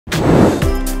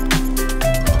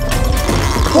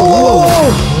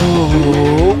Oh!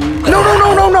 No, no,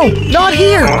 no, no, no! Not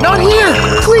here! Not here!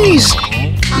 Please!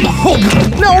 Oh,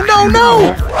 no, no,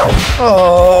 no!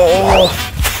 Oh!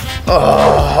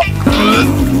 Oh!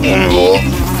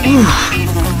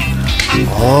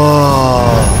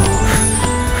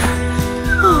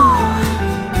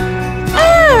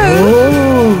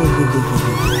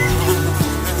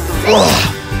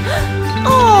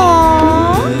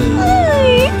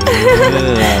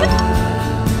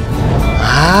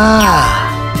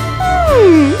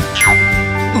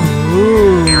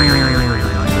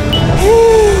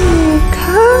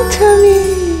 Come to me.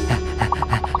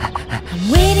 I'm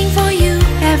waiting for you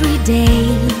every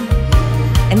day,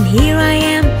 and here I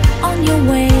am on your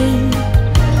way.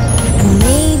 And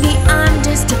maybe I'm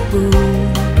just a fool,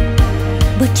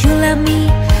 but you love me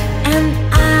and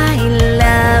I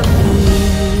love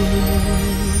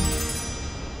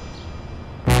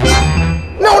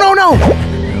you. No, no, no!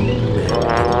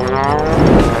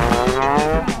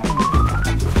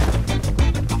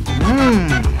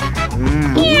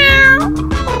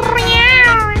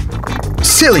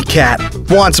 Silly cat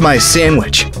wants my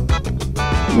sandwich.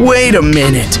 Wait a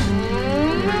minute.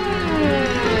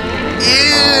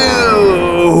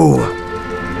 Ew!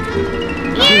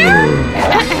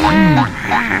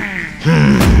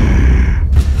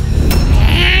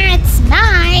 It's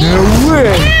mine. No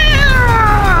way!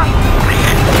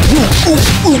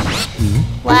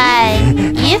 What?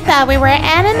 You thought we were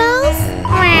animals?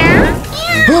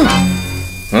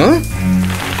 Huh?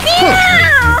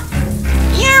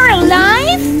 You're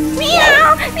alive?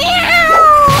 Meow, meow.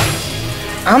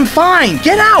 I'm fine.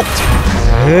 Get out!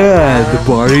 The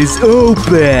bar is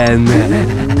open.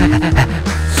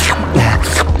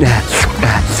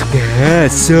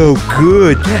 So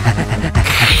good.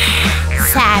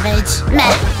 Savage.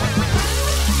 Meh.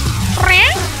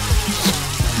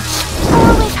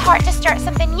 Always hard to start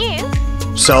something new.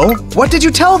 So, what did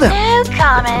you tell them? No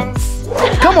comments.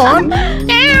 Come on.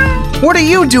 What are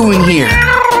you doing here?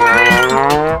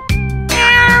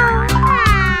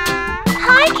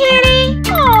 Hi, kitty.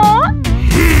 Aww.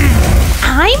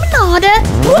 I'm not a...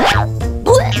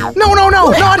 No, no,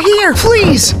 no! Not here!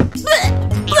 Please!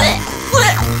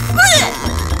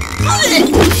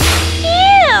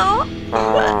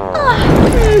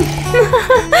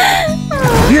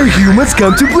 Here humans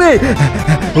come to play.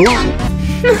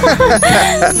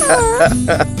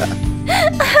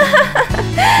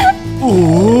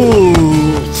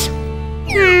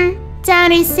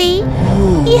 Don't you see?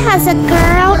 He has a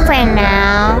girlfriend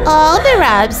now. All the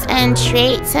rubs and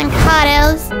treats and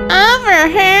cuddles over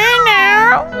here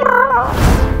now.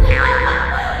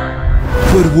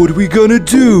 But what are we gonna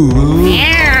do?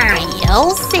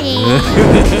 You'll see.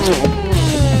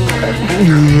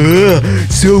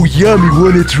 So yummy,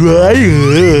 wanna try?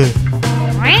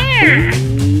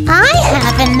 I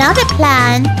have another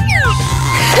plan.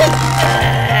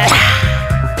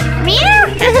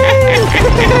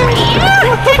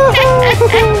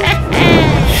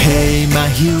 Hey, my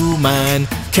human,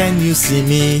 can you see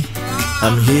me?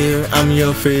 I'm here, I'm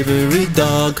your favorite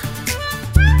dog.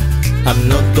 I'm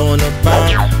not gonna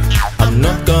bark, I'm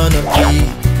not gonna pee,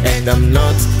 and I'm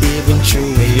not even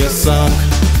chewing your sock.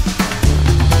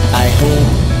 I hope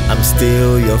I'm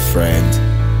still your friend,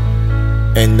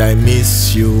 and I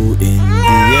miss you in the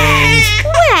end.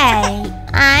 Wait,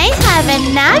 I have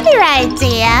another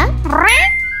idea.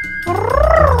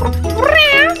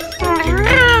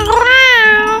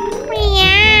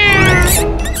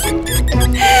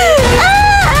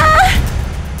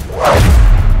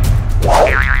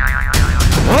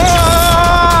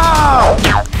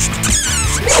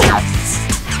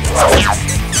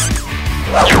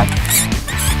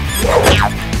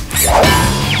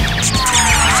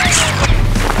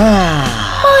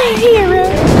 My hero.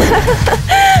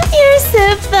 You're so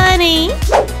funny.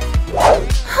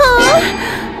 Huh?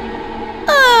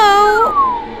 Oh.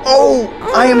 Oh,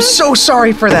 I am so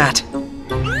sorry for that.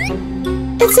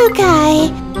 It's okay.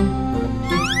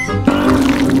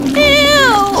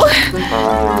 Ew.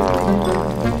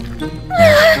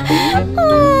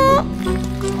 Oh,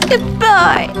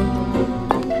 goodbye.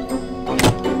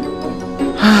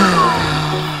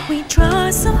 We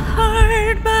try so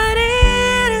hard, but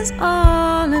it is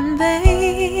all in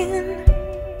vain.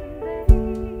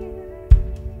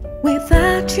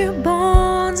 Without your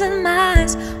bones and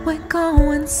minds, we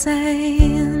go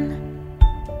insane.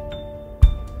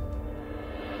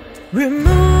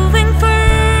 Removing fur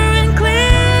and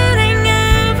cleaning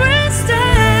every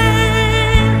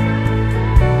stain.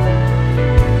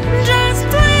 Just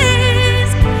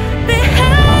please be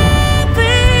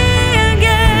happy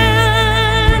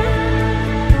again.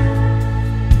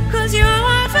 'Cause you're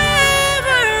my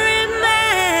favorite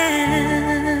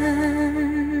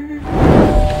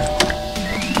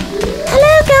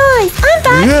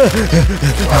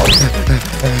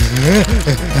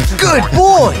Good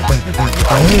boy!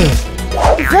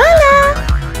 Voila!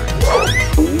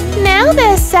 Now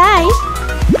they're safe.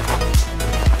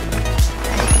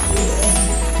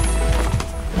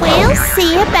 We'll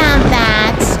see about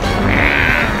that.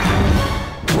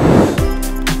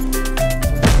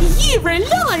 You're a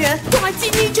liar! Why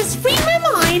didn't you just free my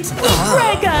mind? You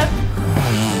bragger!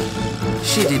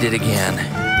 She did it again.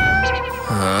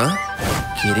 Huh?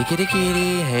 Kitty, kitty,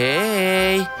 kitty,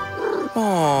 hey!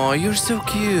 Oh, you're so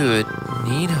cute.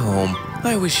 Need home.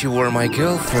 I wish you were my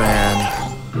girlfriend.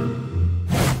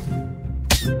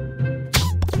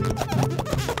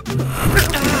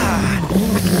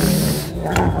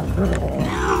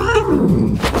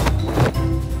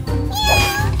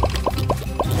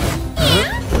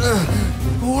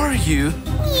 Who are you?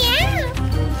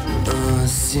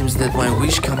 Seems that my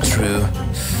wish come true.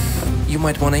 You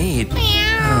might want to eat.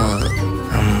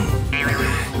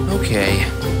 Okay.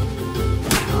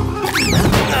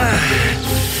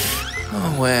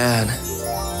 Oh man,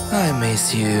 I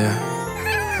miss you.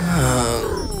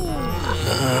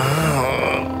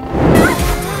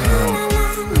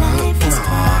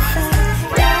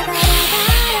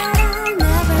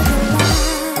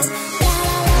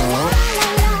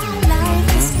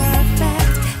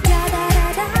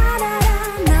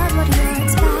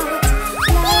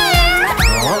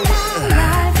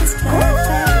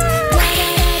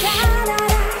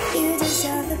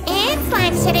 It's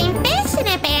like sitting fish in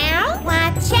a barrel.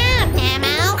 Watch out,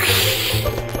 Nemo.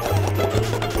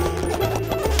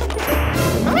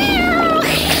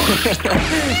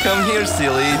 Come here,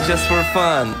 silly, just for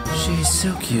fun. She's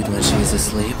so cute when she's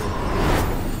asleep.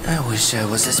 I wish I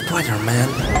was a Spider-Man.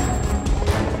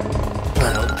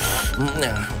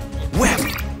 Well,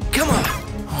 come on.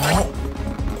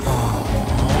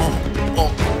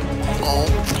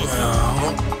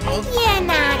 You're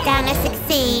not gonna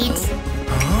succeed.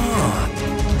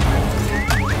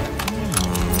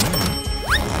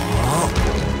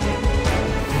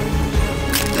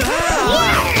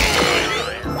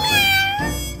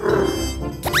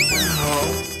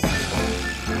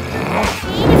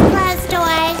 Closed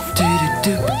doors.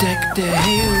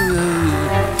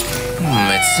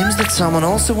 It seems that someone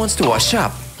also wants to wash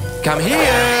up. Come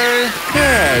here!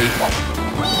 Hey!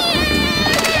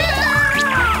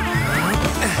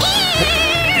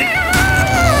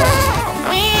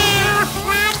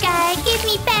 Rocco, give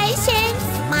me patience.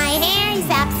 My hair is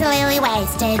absolutely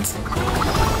wasted.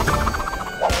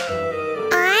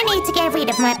 I need to get rid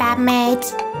of my bad mood.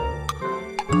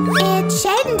 It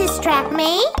shouldn't distract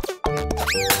me.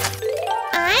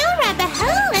 I'll rub a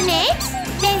hole in it.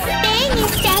 This thing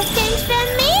is destined for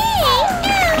me.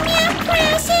 Meow, meow,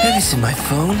 precious. Have you seen my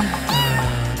phone?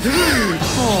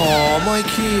 Oh, my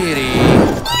kitty.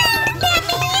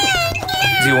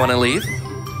 Do you want to leave?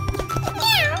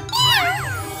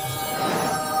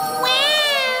 Wow.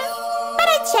 But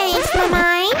I changed my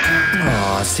mind.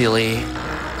 Aw, silly.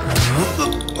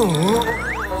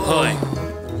 Hi.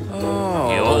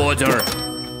 Oh. Your order.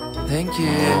 Thank you.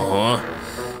 Oh.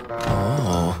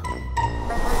 Oh,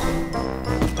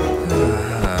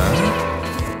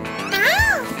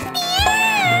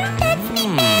 yeah. That's the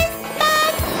best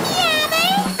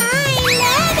Yammy. I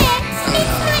love it.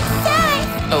 It's my size.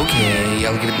 Okay,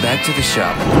 I'll get back to the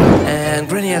shop. And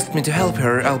Granny asked me to help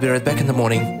her. I'll be right back in the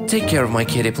morning. Take care of my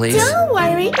kitty, please. Don't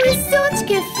worry, we're such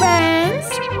good friends.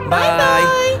 Bye.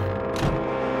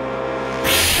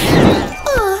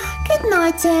 Oh, good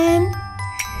night, then.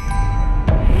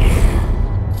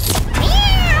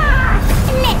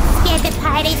 Let's get the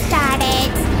party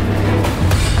started.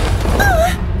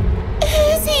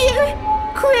 Who's here?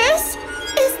 Chris?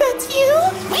 Is that you?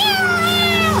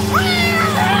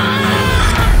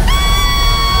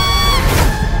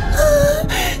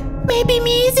 Maybe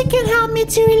music can help me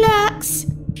to relax.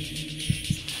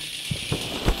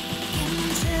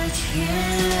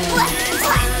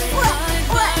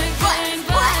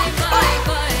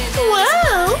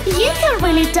 Wow, you can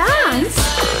really dance.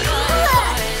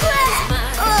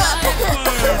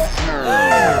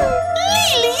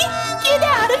 Lily, get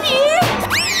out of here!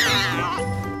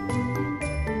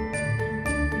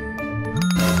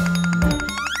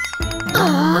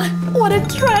 What a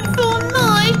dreadful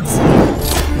night!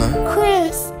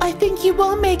 Chris, I think you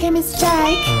won't make a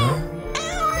mistake.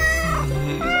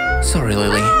 Sorry,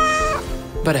 Lily.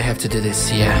 But I have to do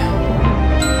this, yeah.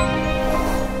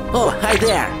 Oh, hi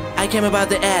there. I came about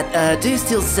the ad. Do you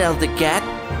still sell the cat?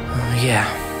 Yeah.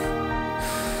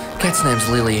 Cat's name's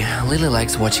Lily. Lily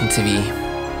likes watching TV.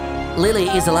 Lily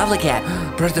is a lovely cat.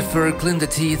 Brush the fur, clean the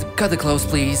teeth, cut the clothes,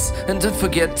 please. And don't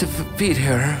forget to feed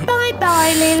her.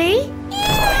 Bye-bye, Lily.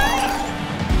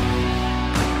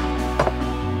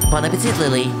 Bon-appetit,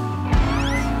 Lily.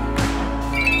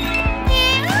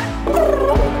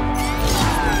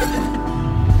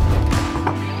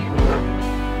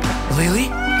 Lily?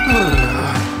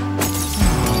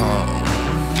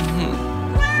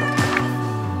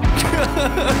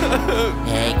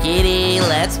 Hey, kitty,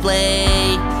 let's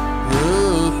play.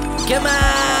 Ooh, come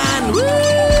on! Woo!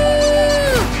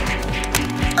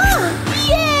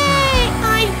 Yay!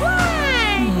 I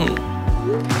won!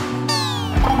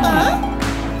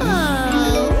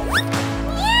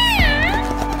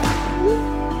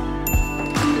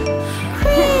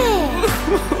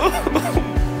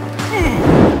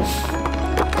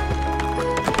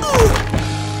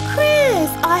 Chris,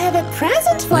 I have a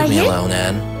present for Leave me you. alone,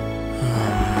 Anne.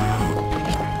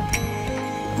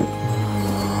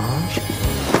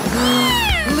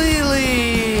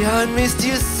 Lily, I missed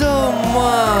you so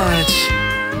much.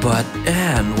 But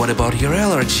Anne, what about your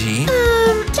allergy?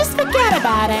 Just forget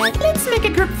about it. Let's make a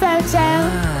group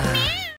photo.